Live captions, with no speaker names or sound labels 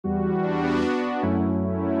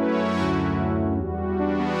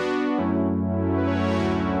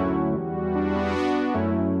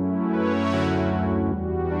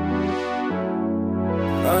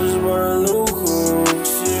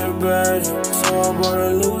I bought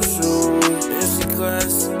a new shoe. And she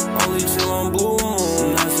class, only chill on Blue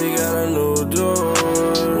Moon. Now she got a new door.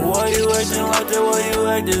 Why you acting like that? Why you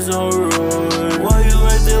acting so rude? Why you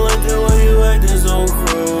acting like that? Why you acting so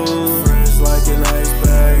cruel? Friends like an ice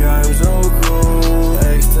bag, I'm so cool.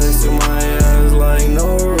 Ex texting my ass like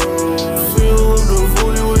no rules. Fill up the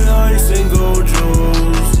 40 with ice and gold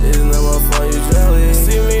jewels. It's never fun, you jelly.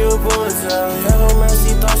 See me up on the telly. Hell man,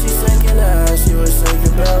 she thought she shaking ass. She was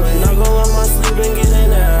shaking belly. Not gon' let my sleep and get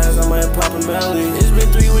in ass. I might pop a belly. It's been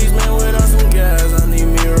 3 weeks, man, without some gas. I need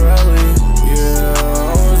me a rally.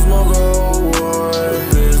 Yeah, I'ma smoke a whole wood.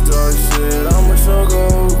 This dark shit, I'ma choke a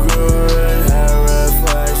good. Had red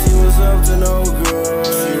flag, she was up to no good.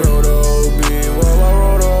 She wrote a OB while I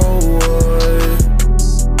wrote a wood.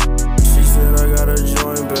 She said I got a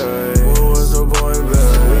joint bag. What was the point bag?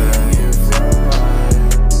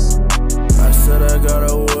 I said I got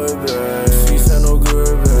a wood bag. She said no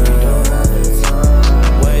good bag.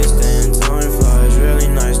 Wasting time flies really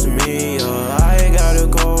nice to me, I gotta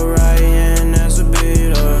go right in, that's a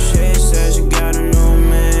beater. She said she got a new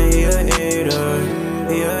man, he a eater.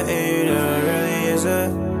 He a eater, really is a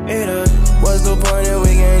eater. What's the point if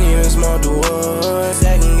we can't even smoke the wood?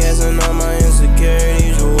 Second guessing all my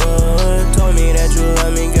insecurities, you would. Told me that you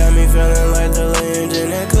love me, got me feeling like the lynch in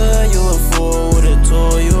that could. You a fool with a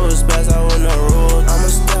tool, you a spaz out with no rules. I'ma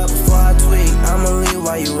step before I tweak, I'ma leave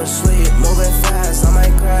while you asleep. Moving fast, I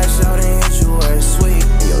might crash out and hit you where it's sweet.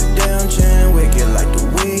 And your damn chin wicked like the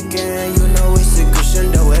weekend. You know we sick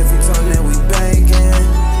crescendo every time that we bangin'.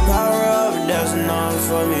 Power up, that's enough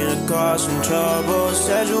for me to cause some trouble.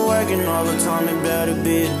 Said you working all the time, it better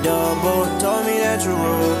be a double. Told me that you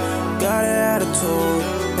rude, got an attitude.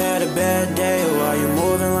 Had a